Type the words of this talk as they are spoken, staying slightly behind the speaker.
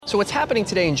So what's happening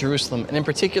today in Jerusalem, and in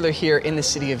particular here in the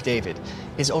city of David,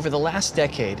 is over the last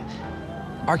decade,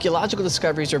 archaeological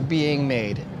discoveries are being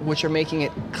made, which are making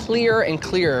it clearer and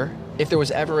clearer, if there was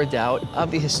ever a doubt,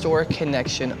 of the historic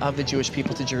connection of the Jewish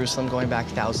people to Jerusalem going back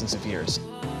thousands of years.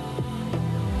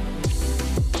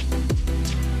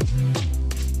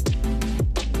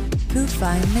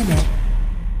 Q5 Minute.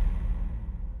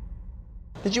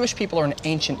 The Jewish people are an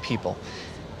ancient people.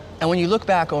 And when you look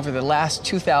back over the last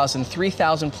 2,000,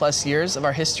 3,000 plus years of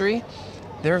our history,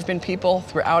 there have been people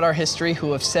throughout our history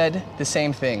who have said the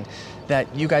same thing, that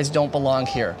you guys don't belong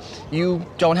here. You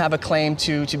don't have a claim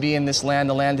to be in this land,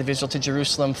 the land of Israel, to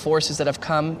Jerusalem, forces that have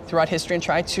come throughout history and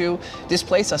tried to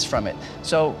displace us from it.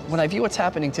 So when I view what's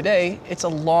happening today, it's a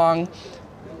long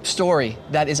story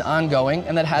that is ongoing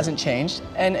and that hasn't changed.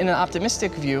 And in an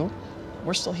optimistic view,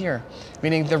 we're still here.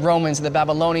 Meaning the Romans and the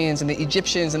Babylonians and the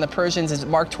Egyptians and the Persians, as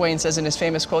Mark Twain says in his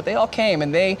famous quote, they all came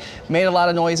and they made a lot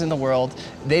of noise in the world.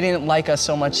 They didn't like us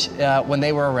so much when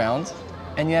they were around,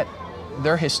 and yet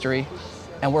they're history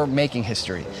and we're making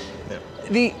history. Yeah.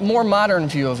 The more modern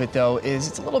view of it, though, is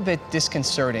it's a little bit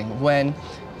disconcerting when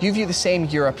you view the same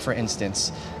Europe, for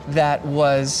instance, that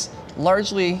was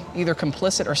largely either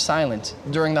complicit or silent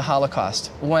during the Holocaust,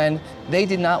 when they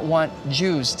did not want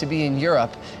Jews to be in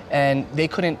Europe and they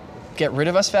couldn't get rid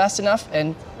of us fast enough,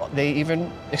 and they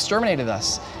even exterminated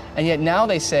us. And yet now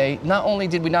they say, not only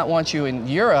did we not want you in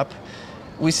Europe,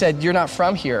 we said you're not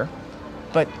from here,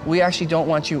 but we actually don't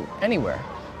want you anywhere,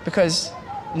 because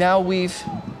now we've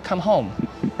come home,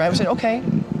 right? We said, okay,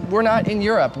 we're not in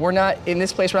Europe, we're not in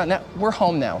this place, we're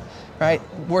home now. Right?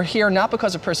 We're here not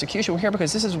because of persecution, we're here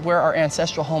because this is where our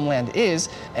ancestral homeland is,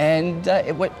 and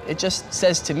what it just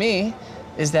says to me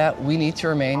is that we need to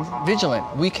remain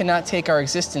vigilant. We cannot take our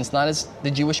existence not as the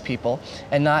Jewish people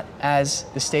and not as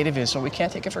the state of Israel. We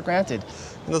can't take it for granted.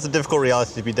 And that's a difficult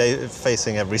reality to be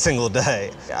facing every single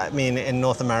day. I mean, in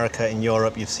North America, in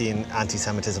Europe, you've seen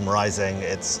anti-Semitism rising.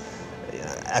 It's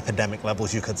epidemic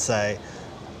levels, you could say.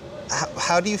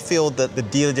 How do you feel that the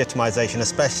delegitimization,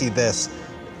 especially this,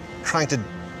 trying to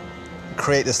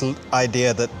create this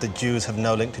idea that the Jews have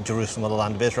no link to Jerusalem or the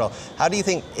land of Israel, how do you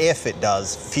think, if it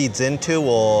does, feeds into,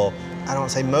 or I don't want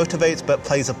to say motivates, but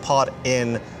plays a part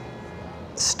in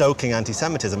stoking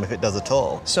anti-Semitism, if it does at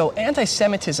all? So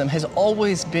anti-Semitism has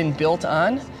always been built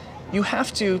on, you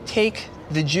have to take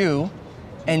the Jew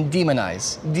and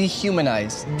demonize,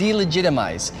 dehumanize,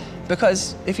 delegitimize.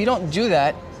 Because if you don't do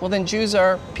that, well then Jews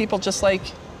are people just like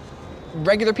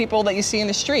regular people that you see in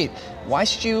the street. Why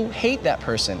should you hate that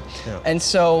person? Yeah. And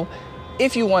so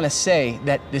if you want to say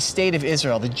that the state of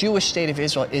Israel, the Jewish state of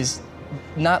Israel, is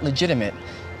not legitimate,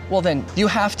 well then you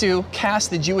have to cast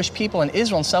the Jewish people in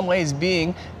Israel in some ways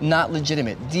being not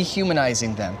legitimate,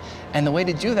 dehumanizing them. And the way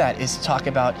to do that is to talk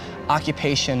about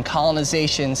occupation,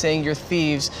 colonization, saying you're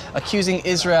thieves, accusing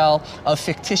Israel of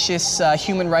fictitious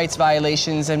human rights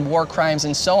violations and war crimes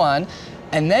and so on.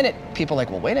 And then people are like,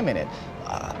 well, wait a minute.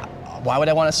 Why would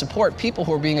I want to support people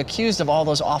who are being accused of all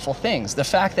those awful things? The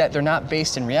fact that they're not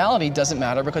based in reality doesn't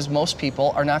matter, because most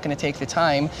people are not going to take the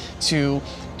time to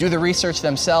do the research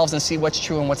themselves and see what's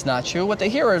true and what's not true. What they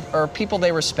hear are people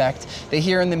they respect. They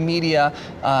hear in the media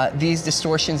these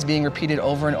distortions being repeated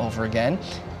over and over again.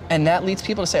 And that leads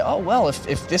people to say, oh, well,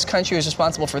 if this country is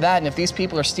responsible for that, and if these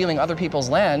people are stealing other people's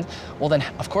land, well, then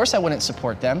of course I wouldn't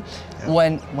support them.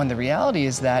 Yeah. When the reality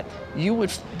is that you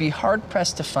would be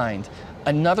hard-pressed to find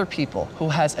another people who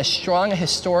has as strong a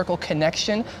historical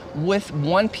connection with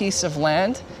one piece of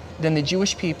land than the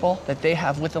Jewish people that they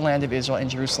have with the land of Israel and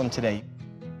Jerusalem today.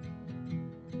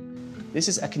 This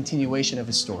is a continuation of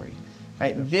a story,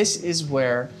 right? This is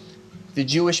where the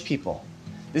Jewish people,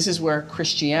 this is where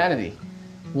Christianity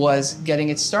was getting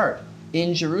its start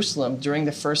in Jerusalem during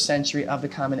the first century of the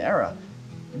Common Era.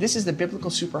 This is the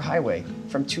biblical superhighway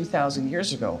from 2,000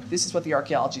 years ago. This is what the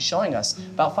archaeology is showing us.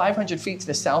 About 500 feet to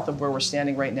the south of where we're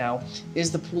standing right now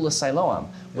is the Pool of Siloam,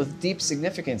 with deep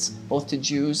significance both to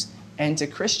Jews and to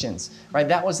Christians. Right?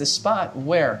 That was the spot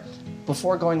where,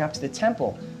 before going up to the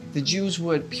temple, the Jews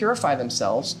would purify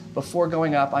themselves before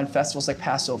going up on festivals like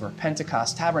Passover,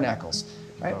 Pentecost, Tabernacles.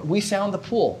 Right? Wow. We found the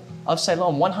Pool of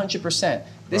Siloam 100%.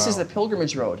 This is the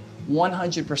pilgrimage road,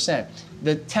 100%.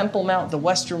 The Temple Mount, the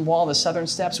Western Wall, the Southern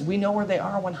Steps, we know where they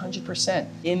are 100%.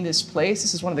 In this place,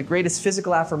 this is one of the greatest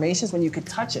physical affirmations when you could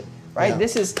touch it, right? Yeah.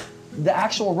 This is the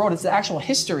actual road, it's the actual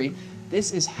history.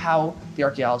 This is how the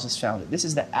archaeologists found it. This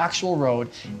is the actual road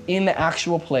in the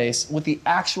actual place with the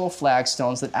actual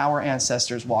flagstones that our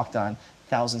ancestors walked on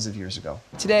thousands of years ago.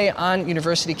 Today on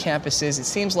university campuses, it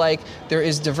seems like there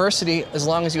is diversity as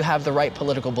long as you have the right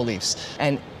political beliefs.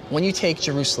 And when you take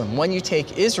Jerusalem, when you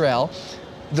take Israel,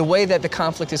 the way that the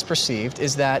conflict is perceived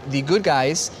is that the good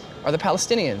guys are the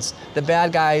Palestinians. The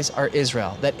bad guys are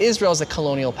Israel. That Israel is a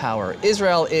colonial power.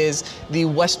 Israel is the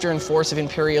Western force of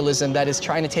imperialism that is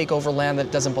trying to take over land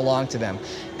that doesn't belong to them.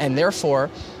 And therefore,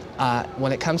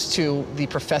 when it comes to the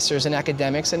professors and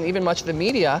academics and even much of the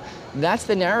media, that's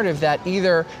the narrative that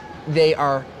either they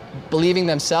are believing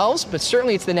themselves, but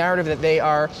certainly it's the narrative that they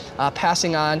are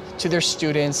passing on to their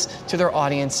students, to their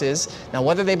audiences. Now,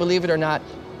 whether they believe it or not,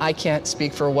 I can't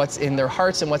speak for what's in their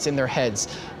hearts and what's in their heads.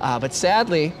 But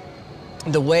sadly,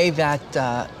 the way that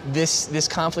this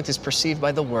conflict is perceived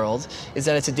by the world is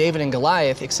that it's a David and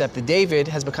Goliath, except the David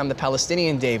has become the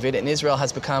Palestinian David and Israel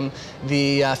has become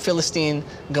the Philistine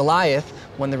Goliath,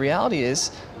 when the reality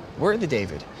is we're the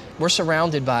David. We're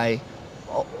surrounded by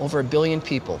over 1 billion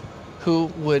people who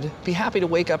would be happy to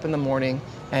wake up in the morning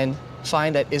and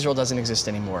find that Israel doesn't exist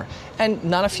anymore. And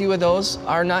not a few of those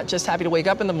are not just happy to wake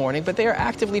up in the morning, but they are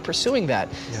actively pursuing that.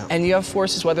 Yeah. And you have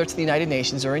forces, whether it's the United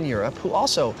Nations or in Europe, who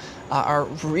also are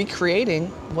recreating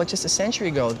what just a century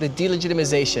ago, the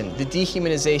delegitimization, the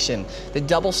dehumanization, the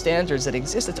double standards that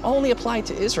exist. It's only applied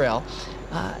to Israel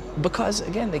because,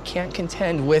 again, they can't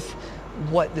contend with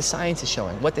what the science is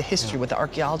showing, what the history, what the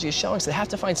archaeology is showing. So they have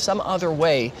to find some other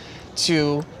way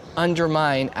to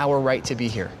undermine our right to be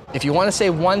here. If you want to say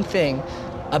one thing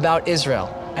about Israel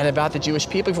and about the Jewish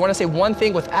people, if you want to say one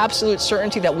thing with absolute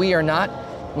certainty that we are not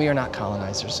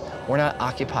colonizers, we're not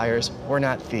occupiers, we're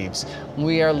not thieves.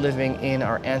 We are living in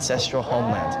our ancestral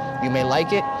homeland. You may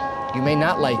like it, you may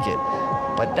not like it,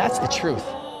 but that's the truth.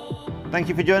 Thank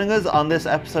you for joining us on this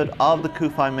episode of the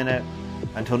Kufi Minute.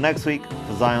 Until next week,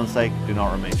 for Zion's sake, do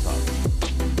not remain silent.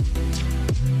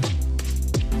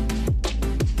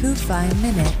 Kufi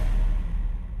Minute.